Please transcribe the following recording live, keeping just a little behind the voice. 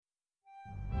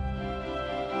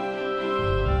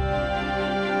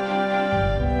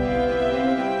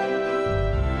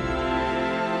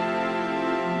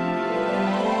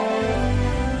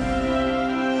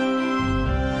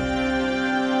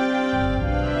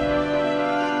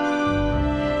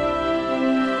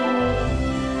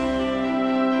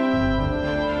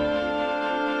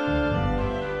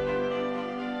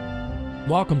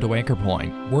Welcome to Anchor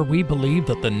Point, where we believe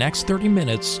that the next 30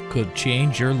 minutes could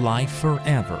change your life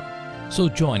forever. So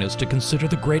join us to consider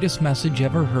the greatest message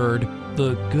ever heard,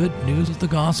 the good news of the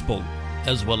gospel,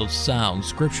 as well as sound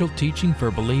scriptural teaching for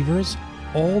believers,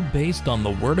 all based on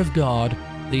the Word of God,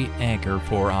 the anchor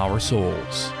for our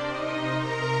souls.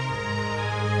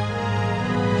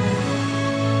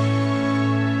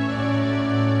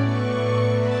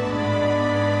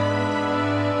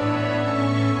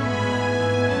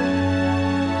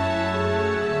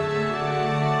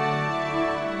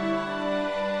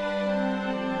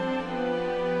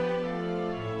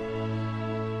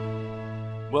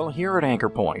 Well, here at Anchor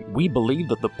Point, we believe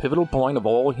that the pivotal point of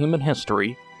all human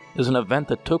history is an event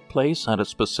that took place at a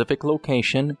specific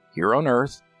location here on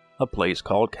earth, a place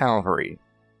called Calvary.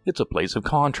 It's a place of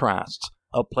contrasts,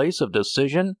 a place of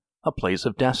decision, a place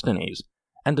of destinies.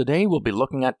 And today we'll be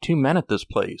looking at two men at this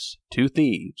place, two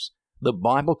thieves. The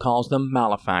Bible calls them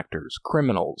malefactors,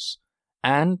 criminals,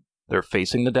 and they're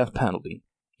facing the death penalty,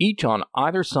 each on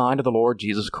either side of the Lord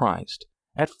Jesus Christ.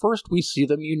 At first we see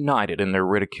them united in their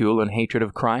ridicule and hatred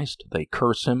of Christ. They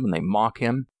curse him and they mock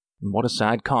him, and what a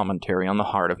sad commentary on the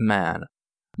heart of man.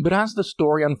 But as the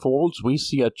story unfolds, we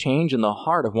see a change in the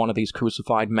heart of one of these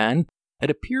crucified men. It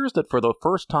appears that for the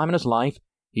first time in his life,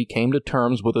 he came to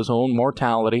terms with his own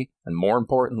mortality, and more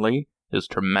importantly, his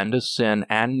tremendous sin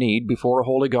and need before a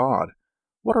holy God.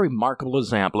 What a remarkable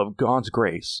example of God's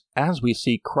grace, as we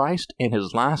see Christ in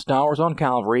his last hours on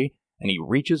Calvary, and he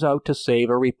reaches out to save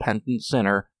a repentant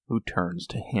sinner who turns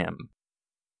to him.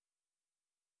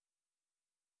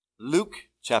 Luke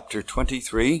chapter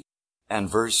 23 and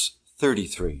verse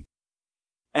 33.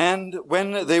 And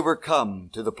when they were come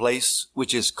to the place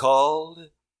which is called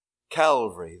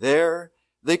Calvary, there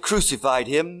they crucified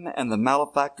him and the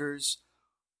malefactors,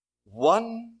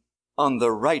 one on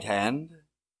the right hand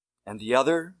and the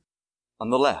other on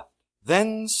the left.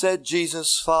 Then said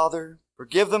Jesus, Father,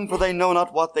 forgive them, for they know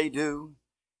not what they do.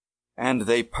 And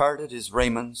they parted his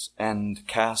raiments and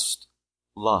cast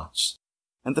lots.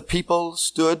 And the people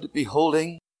stood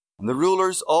beholding, and the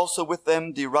rulers also with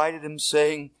them derided him,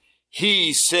 saying,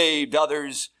 He saved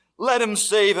others. Let him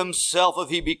save himself if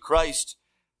he be Christ,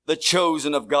 the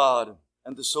chosen of God.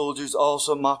 And the soldiers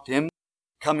also mocked him,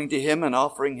 coming to him and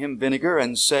offering him vinegar,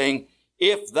 and saying,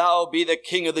 If thou be the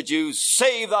King of the Jews,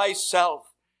 save thyself.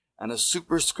 And a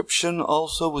superscription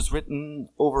also was written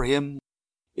over him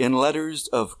in letters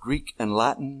of Greek and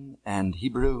Latin and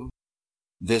Hebrew.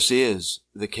 This is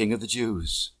the King of the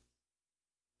Jews.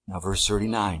 Now verse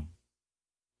 39.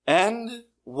 And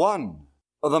one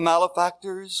of the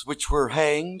malefactors which were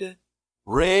hanged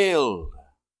railed,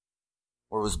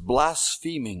 or was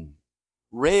blaspheming,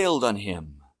 railed on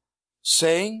him,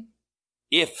 saying,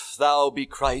 If thou be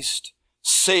Christ,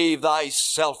 save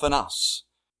thyself and us.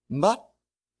 But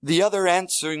the other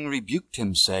answering rebuked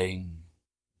him, saying,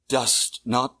 Dost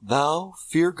not thou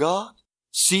fear God,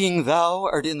 seeing thou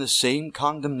art in the same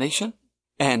condemnation?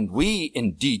 And we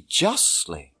indeed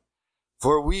justly,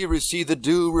 for we receive the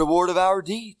due reward of our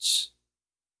deeds.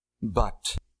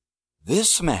 But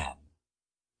this man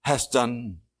has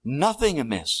done nothing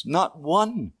amiss, not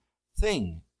one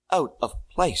thing out of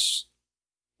place.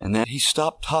 And then he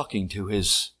stopped talking to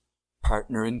his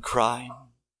partner in crime.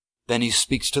 Then he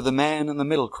speaks to the man on the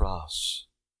middle cross.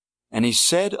 And he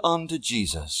said unto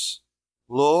Jesus,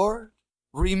 Lord,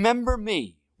 remember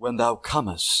me when thou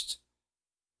comest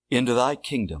into thy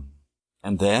kingdom.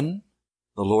 And then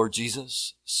the Lord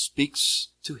Jesus speaks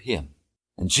to him.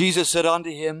 And Jesus said unto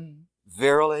him,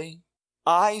 Verily,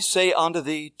 I say unto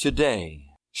thee, today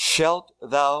shalt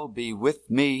thou be with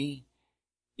me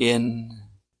in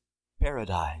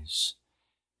paradise.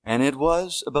 And it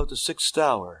was about the 6th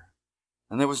hour.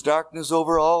 And there was darkness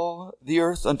over all the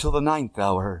earth until the 9th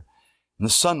hour. And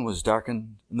the sun was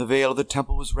darkened, and the veil of the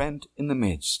temple was rent in the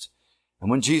midst.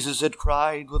 And when Jesus had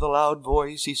cried with a loud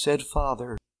voice, he said,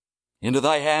 Father, into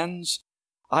thy hands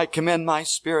I commend my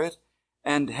spirit.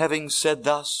 And having said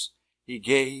thus, he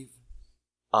gave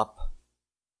up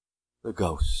the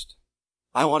ghost.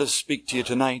 I want to speak to you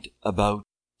tonight about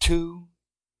two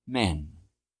men.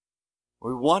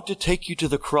 We want to take you to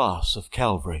the cross of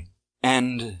Calvary.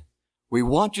 And we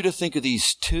want you to think of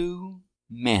these two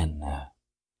men,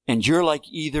 and you're like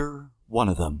either one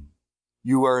of them.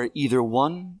 You are either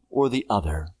one or the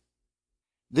other.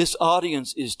 This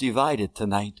audience is divided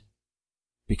tonight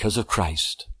because of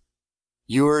Christ.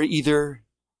 You are either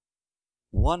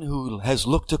one who has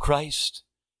looked to Christ,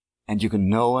 and you can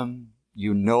know him,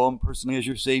 you know him personally as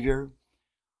your Savior,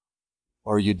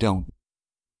 or you don't.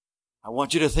 I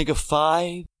want you to think of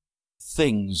 5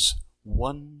 things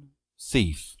one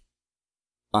thief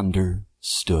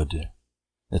understood.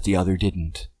 that the other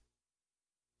didn't.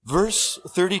 Verse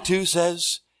 32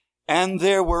 says, and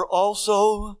there were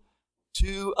also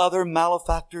 2 other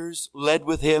malefactors led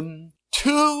with him.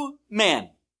 2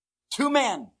 men. 2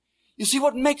 men. You see,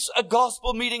 what makes a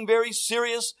gospel meeting very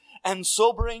serious and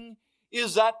sobering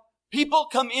is that people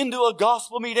come into a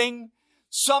gospel meeting,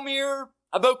 some hear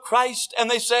about Christ, and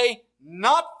they say,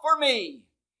 not for me.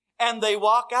 And they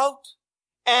walk out,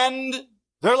 and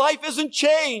their life isn't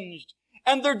changed,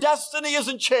 and their destiny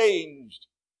isn't changed.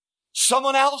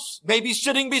 Someone else may be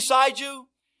sitting beside you.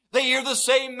 They hear the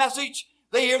same message.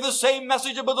 They hear the same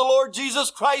message about the Lord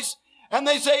Jesus Christ, and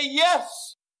they say,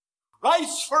 yes,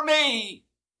 Christ for me.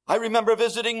 I remember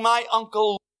visiting my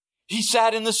uncle. He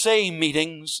sat in the same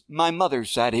meetings my mother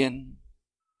sat in.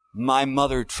 My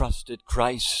mother trusted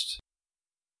Christ.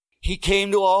 He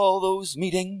came to all those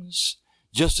meetings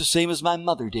just the same as my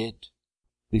mother did.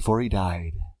 Before he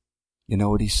died, you know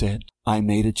what he said? I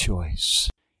made a choice.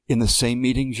 In the same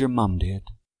meetings your mom did.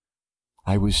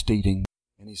 I was dating,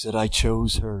 and he said, I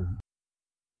chose her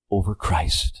over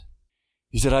Christ.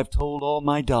 He said, I've told all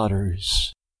my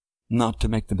daughters not to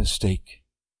make the mistake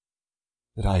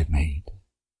that I've made.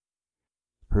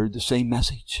 Heard the same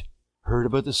message. Heard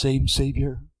about the same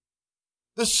Savior.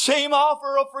 The same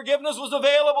offer of forgiveness was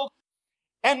available.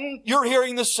 And you're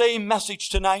hearing the same message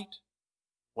tonight.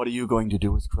 What are you going to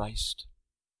do with Christ?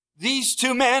 These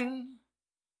 2 men,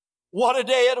 what a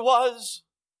day it was.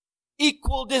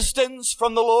 Equal distance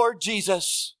from the Lord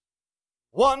Jesus.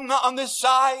 One on this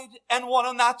side and one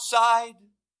on that side.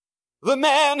 The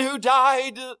man who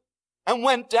died and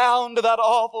went down to that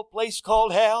awful place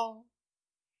called hell.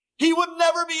 He would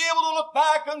never be able to look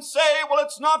back and say, well,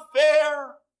 it's not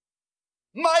fair.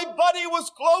 My buddy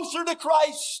was closer to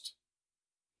Christ.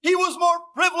 He was more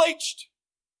privileged.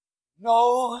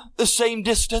 No, the same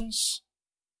distance.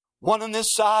 One on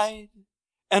this side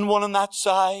and one on that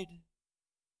side.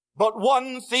 But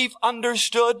one thief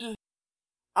understood.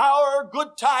 Our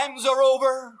good times are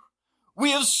over.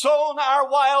 We have sown our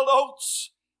wild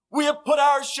oats. We have put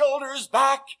our shoulders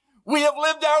back. We have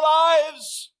lived our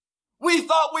lives. We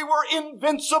thought we were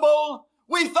invincible.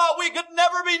 We thought we could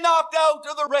never be knocked out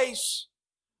of the race.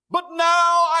 But now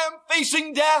I am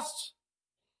facing death.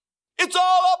 It's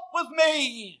all up with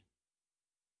me.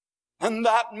 And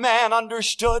that man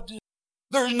understood.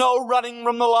 There's no running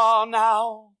from the law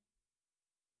now.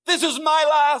 This is my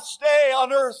last day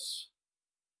on earth.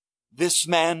 This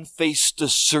man faced the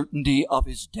certainty of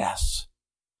his death.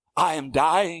 I am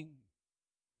dying.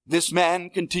 This man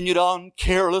continued on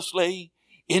carelessly,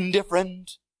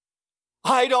 indifferent.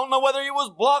 I don't know whether he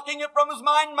was blocking it from his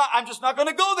mind. I'm just not going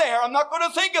to go there. I'm not going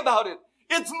to think about it.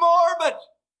 It's morbid.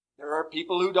 There are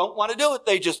people who don't want to do it.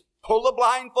 They just pull the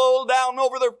blindfold down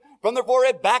from their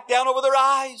forehead, back down over their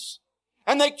eyes.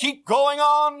 And they keep going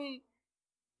on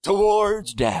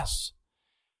towards death.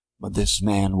 But this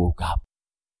man woke up.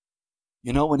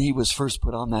 You know, when he was first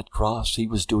put on that cross, he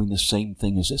was doing the same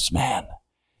thing as this man.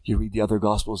 You read the other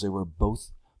Gospels, they were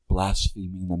both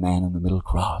blaspheming the man on the middle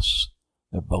cross.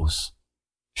 They're both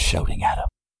shouting at him.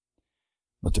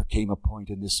 But there came a point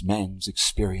in this man's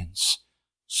experience.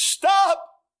 Stop!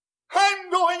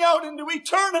 I'm going out into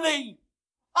eternity.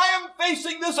 I am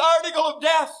facing this article of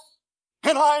death.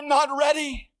 And I'm not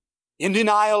ready. In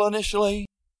denial initially.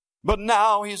 But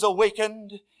now he's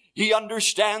awakened. He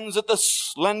understands that the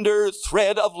slender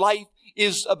thread of life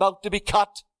is about to be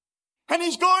cut. And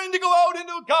he's going to go out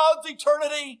into God's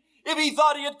eternity. If he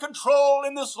thought he had control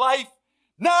in this life,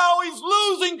 now he's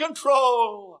losing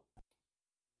control.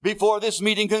 Before this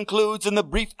meeting concludes, in the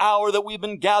brief hour that we've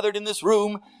been gathered in this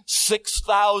room,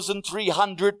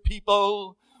 6,300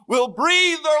 people will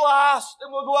breathe their last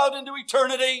and will go out into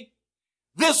eternity.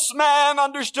 This man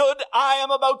understood, I am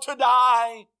about to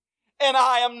die, and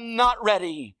I am not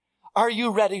ready. Are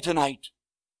you ready tonight?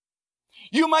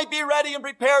 You might be ready and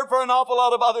prepared for an awful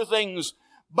lot of other things,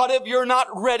 but if you're not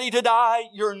ready to die,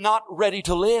 you're not ready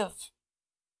to live.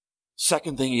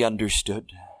 Second thing he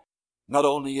understood, not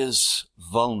only his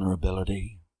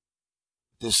vulnerability,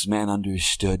 this man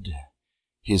understood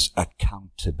his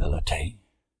accountability.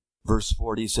 Verse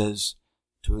 40 says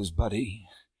to his buddy,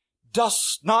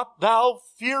 dost not thou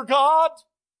fear God,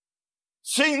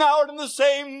 seeing thou art in the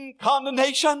same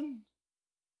condemnation?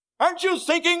 Aren't you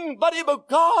thinking, buddy, about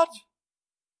God?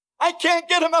 I can't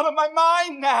get him out of my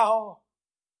mind now.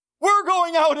 We're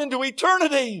going out into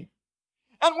eternity.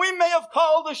 And we may have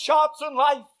called the shots in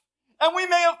life. And we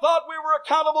may have thought we were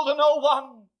accountable to no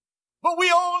one. But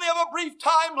we only have a brief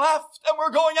time left. And we're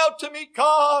going out to meet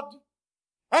God.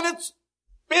 And it's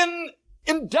been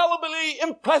indelibly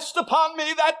impressed upon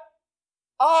me that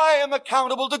I am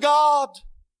accountable to God.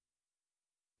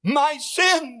 my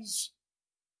sins.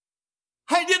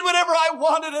 I did whatever I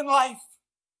wanted in life.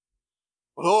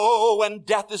 But oh, when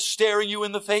death is staring you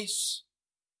in the face,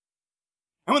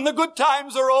 and when the good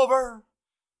times are over,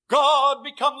 God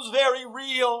becomes very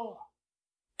real.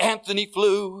 Anthony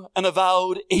Flew, an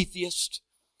avowed atheist,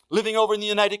 living over in the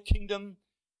United Kingdom.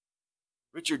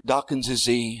 Richard Dawkins is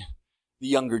the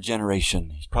younger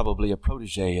generation. He's probably a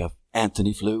protege of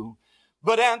Anthony Flew.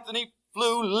 But Anthony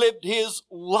Flew lived his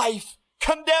life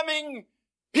condemning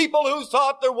people who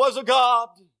thought there was a God.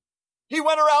 He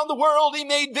went around the world, he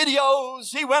made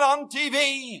videos, he went on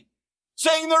TV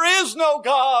saying there is no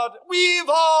God. We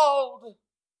evolved.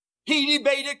 He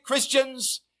debated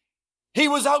Christians. He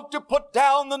was out to put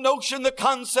down the notion, the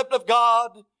concept of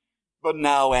God. But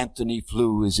now Anthony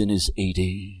Flew is in his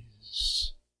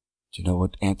 80s. Do you know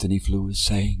what Anthony Flew is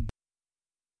saying?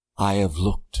 I have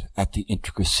looked at the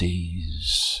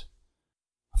intricacies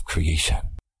of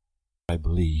creation. I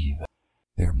believe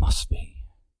there must be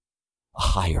a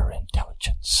higher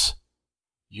intelligence.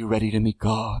 You ready to meet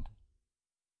God?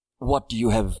 What do you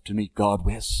have to meet God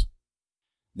with?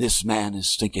 This man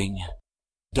is thinking,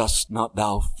 dost not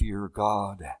thou fear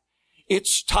God?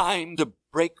 It's time to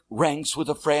break ranks with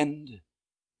a friend.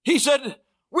 He said,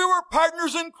 we were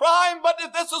partners in crime, but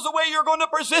if this is the way you're going to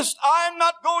persist, I'm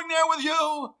not going there with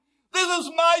you. This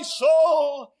is my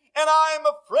soul, and I'm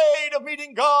afraid of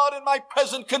meeting God in my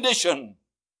present condition.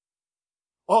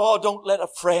 Oh, don't let a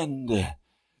friend,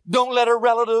 don't let a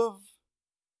relative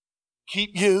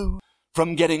keep you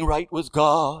from getting right with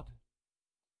God.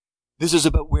 This is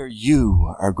about where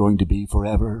you are going to be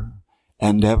forever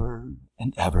and ever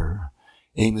and ever.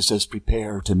 Amos says,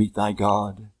 prepare to meet thy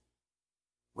God.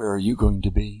 Where are you going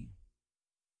to be?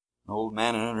 An old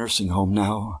man in a nursing home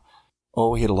now.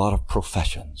 Oh, he had a lot of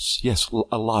professions. Yes,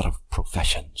 a lot of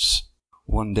professions.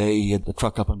 One day he had the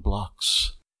truck up in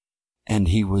blocks, and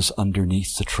he was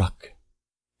underneath the truck.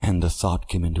 And the thought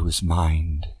came into his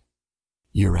mind,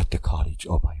 you're at the cottage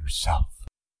all by yourself.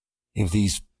 If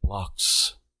these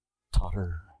blocks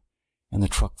totter and the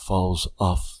truck falls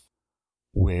off,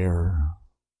 where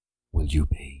will you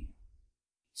be?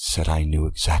 Said, I knew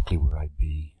exactly where I'd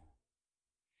be.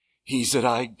 He said,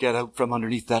 I'd get out from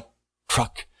underneath that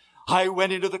truck. I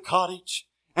went into the cottage,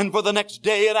 and for the next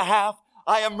day and a half,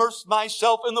 I immersed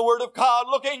myself in the Word of God,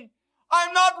 looking,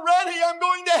 I'm not ready, I'm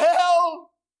going to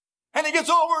hell. And he gets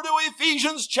over to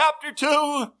Ephesians chapter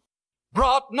 2,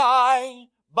 brought nigh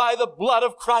by the blood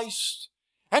of Christ.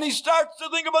 And he starts to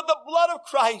think about the blood of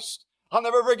Christ. I'll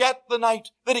never forget the night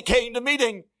that he came to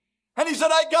meeting. And he said,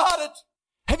 I got it.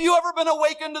 Have you ever been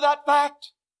awakened to that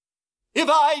fact? If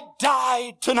I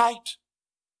died tonight,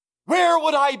 where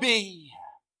would I be?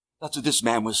 That's what this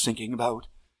man was thinking about.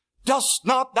 Dost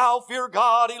not thou fear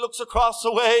God? He looks across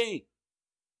the way.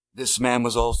 This man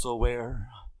was also aware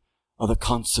of the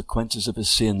consequences of his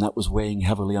sin that was weighing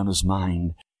heavily on his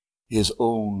mind. His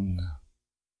own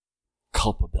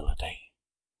culpability.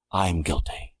 I'm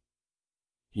guilty.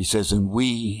 He says, and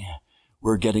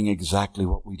we're getting exactly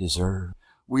what we deserve.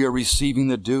 We are receiving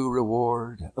the due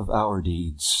reward of our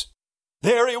deeds.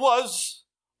 There he was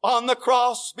on the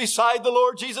cross beside the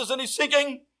Lord Jesus, and he's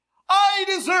thinking, I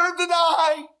deserve to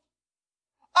die.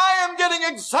 I am getting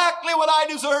exactly what I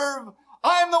deserve.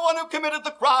 I am the one who committed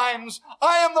the crimes.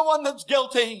 I am the one that's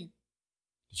guilty.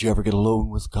 Did you ever get alone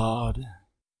with God?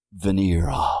 Veneer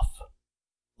off.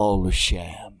 All the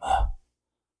sham.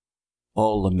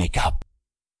 All the makeup.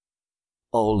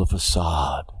 All the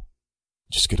facade.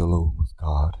 Just get alone with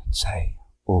God and say,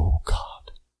 oh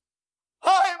God,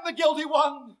 I am the guilty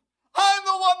one. I'm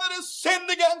the one that has sinned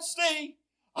against thee.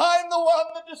 I'm the one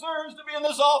that deserves to be in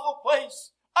this awful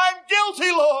place. I'm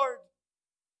guilty, Lord.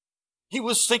 He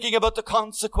was thinking about the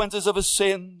consequences of his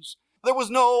sins. There was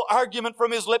no argument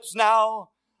from his lips now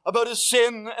about his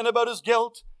sin and about his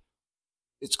guilt.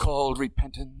 It's called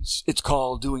repentance. It's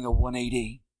called doing a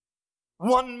 180.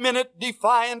 1 minute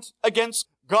defiant against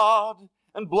God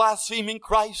and blaspheming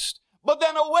Christ, but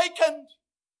then awakened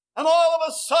and all of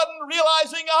a sudden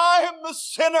realizing I am the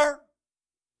sinner.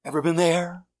 Ever been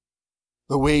there?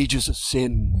 The wages of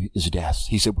sin is death.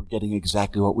 He said we're getting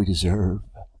exactly what we deserve.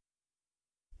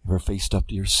 Ever faced up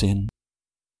to your sin?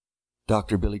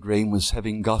 Dr. Billy Graham was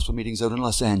having gospel meetings out in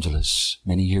Los Angeles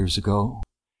many years ago.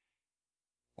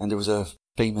 And there was a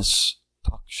famous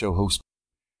talk show host,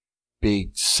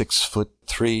 big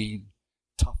 6'3",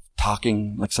 tough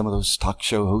talking like some of those talk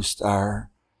show hosts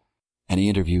are. And he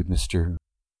interviewed Mr.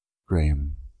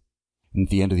 Graham. And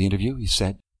at the end of the interview, he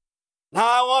said, now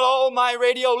I want all my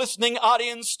radio listening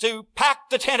audience to pack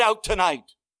the tent out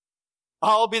tonight.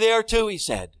 I'll be there too, he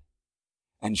said.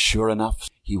 And sure enough,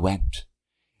 he went.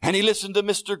 And he listened to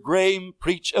Mr. Graham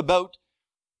preach about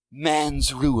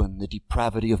man's ruin, the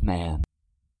depravity of man,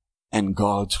 and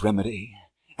God's remedy.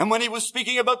 And when he was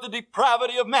speaking about the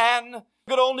depravity of man,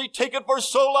 could only take it for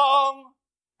so long.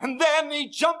 And then he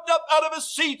jumped up out of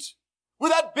his seat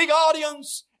with that big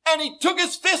audience, and he took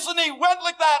his fist and he went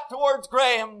like that towards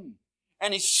Graham.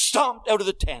 And he stomped out of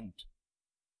the tent,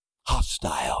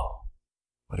 hostile.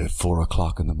 But at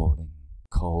 4:00 in the morning,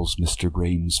 calls Mr.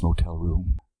 Graham's motel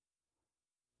room,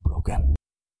 broken,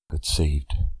 but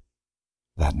saved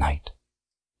that night.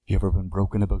 You ever been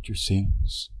broken about your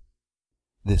sins?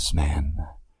 This man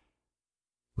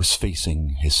was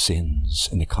facing his sins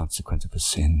and the consequence of his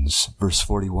sins. Verse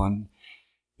 41,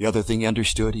 the other thing he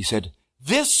understood, he said,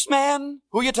 this man,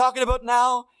 who are you talking about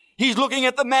now? He's looking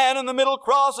at the man in the middle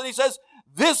cross and he says,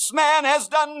 this man has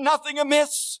done nothing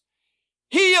amiss.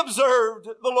 He observed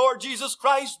the Lord Jesus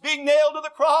Christ being nailed to the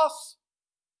cross.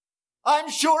 I'm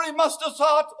sure he must have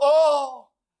thought, oh,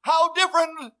 how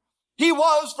different he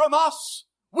was from us.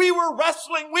 We were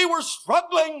wrestling, we were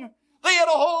struggling. They had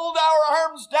to hold our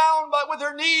arms down with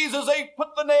their knees as they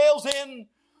put the nails in.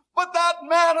 But that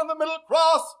man on the middle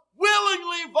cross,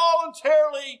 willingly,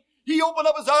 voluntarily, he opened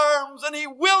up his arms and he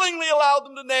willingly allowed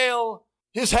them to nail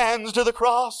his hands to the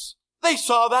cross. They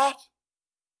saw that.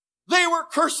 They were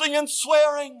cursing and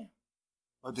swearing.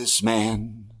 But this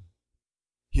man,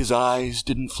 his eyes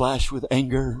didn't flash with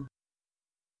anger.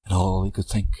 And all he could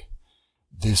think,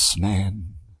 this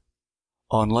man,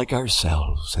 unlike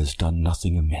ourselves, has done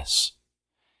nothing amiss.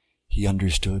 He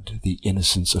understood the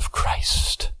innocence of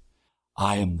Christ.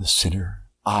 I am the sinner.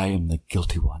 I am the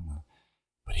guilty one.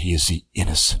 But he is the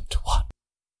innocent one.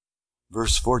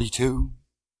 Verse 42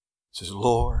 says,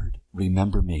 Lord,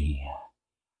 remember me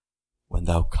when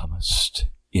thou comest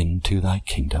into thy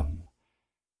kingdom.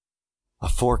 A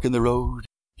fork in the road,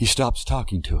 he stops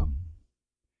talking to him.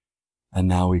 And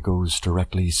now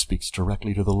he speaks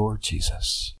directly to the Lord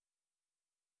Jesus.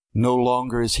 No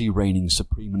longer is he reigning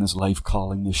supreme in his life,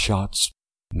 calling the shots.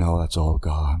 No, that's all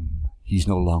gone. He's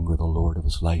no longer the Lord of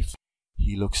his life.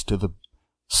 He looks to the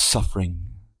suffering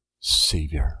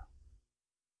Savior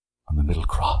on the middle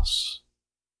cross.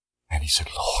 And he said,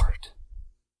 Lord,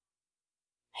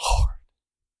 Lord.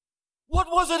 What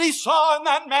was it he saw in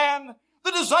that man?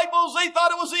 The disciples, they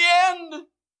thought it was the end.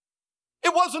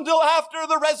 It wasn't until after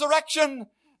the resurrection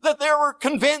that they were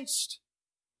convinced.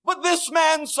 But this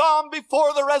man saw him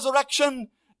before the resurrection,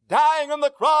 dying on the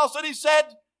cross, and he said,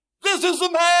 this is the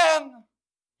man.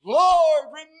 Lord,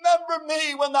 remember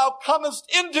me when thou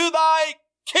comest into thy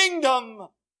kingdom.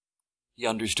 He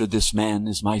understood this man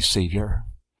is my Savior.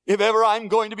 If ever I'm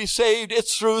going to be saved,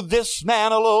 it's through this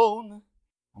man alone.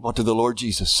 What did the Lord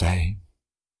Jesus say?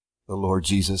 The Lord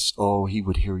Jesus, oh, he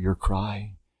would hear your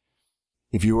cry.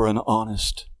 If you were an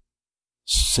honest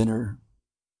sinner,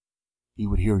 he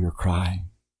would hear your cry.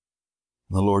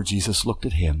 And the Lord Jesus looked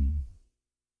at him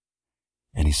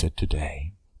and he said,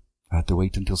 today, I have to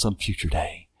wait until some future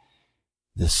day.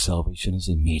 This salvation is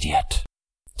immediate.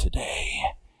 Today,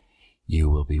 you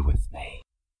will be with me.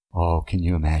 Oh, can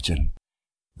you imagine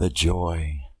the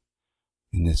joy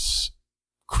in this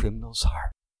criminal's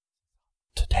heart?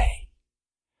 Today,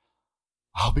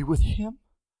 I'll be with him.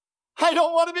 I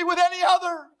don't want to be with any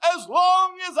other as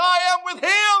long as I am with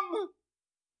him.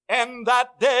 And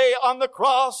that day on the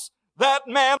cross, that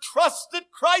man trusted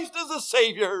Christ as a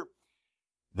Savior.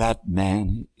 That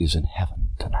man is in heaven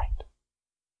tonight.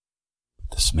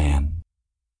 This man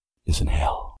is in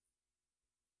hell.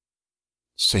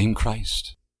 Same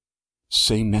Christ,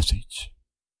 same message,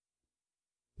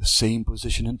 the same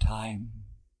position and time,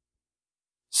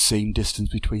 same distance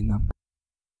between them.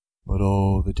 But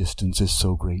oh, the distance is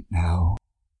so great now.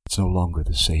 It's no longer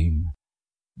the same.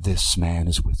 This man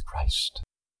is with Christ.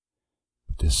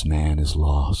 But this man is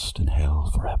lost in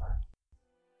hell forever.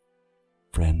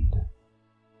 Friend,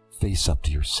 face up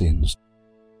to your sins.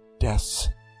 Death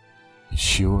is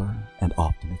sure and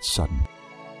often it's sudden.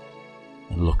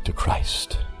 And look to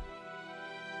Christ.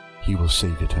 He will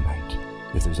save you tonight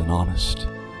if there's an honest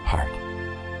heart.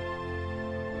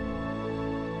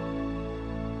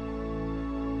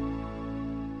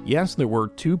 Yes, there were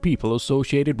two people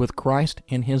associated with Christ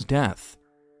in his death.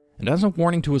 And as a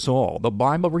warning to us all, the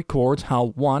Bible records how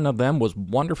one of them was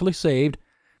wonderfully saved,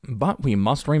 but we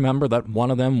must remember that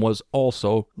one of them was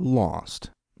also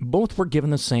lost. Both were given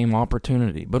the same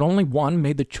opportunity, but only one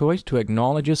made the choice to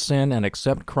acknowledge his sin and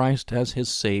accept Christ as his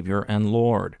Savior and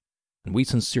Lord. And we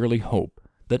sincerely hope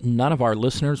that none of our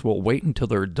listeners will wait until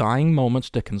their dying moments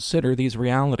to consider these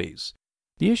realities.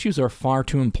 The issues are far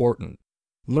too important.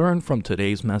 Learn from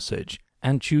today's message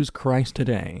and choose Christ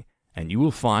today, and you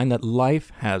will find that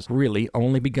life has really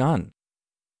only begun.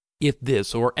 If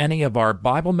this or any of our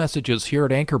Bible messages here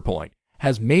at Anchor Point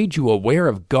has made you aware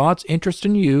of God's interest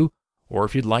in you, or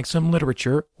if you'd like some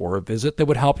literature or a visit that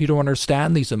would help you to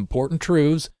understand these important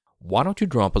truths, why don't you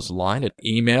drop us a line at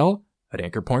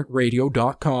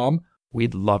email@anchorpointradio.com.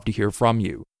 We'd love to hear from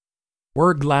you.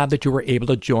 We're glad that you were able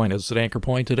to join us at Anchor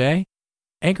Point today.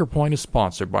 Anchor Point is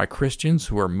sponsored by Christians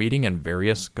who are meeting in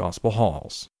various gospel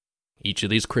halls. Each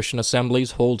of these Christian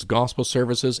assemblies holds gospel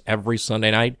services every Sunday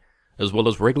night, as well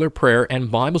as regular prayer and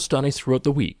Bible studies throughout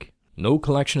the week. No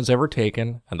collection is ever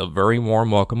taken, and a very warm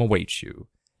welcome awaits you.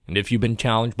 And if you've been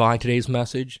challenged by today's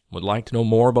message, would like to know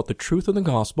more about the truth of the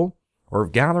gospel, or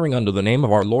of gathering under the name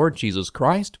of our Lord Jesus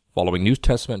Christ, following New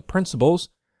Testament principles,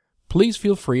 please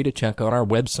feel free to check out our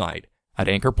website at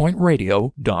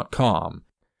anchorpointradio.com.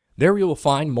 There you will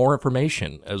find more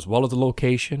information, as well as the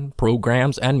location,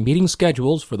 programs, and meeting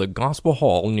schedules for the gospel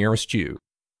hall nearest you.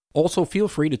 Also, feel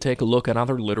free to take a look at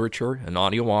other literature and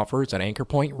audio offers at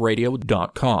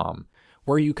anchorpointradio.com,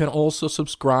 where you can also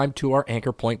subscribe to our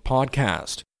Anchor Point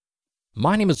podcast.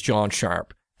 My name is John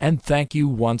Sharp, and thank you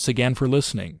once again for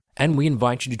listening, and we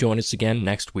invite you to join us again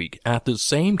next week at the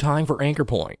same time for Anchor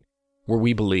Point, where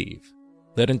we believe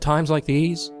that in times like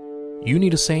these, you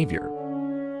need a Savior,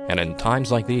 and in times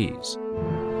like these,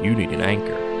 you need an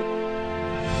anchor.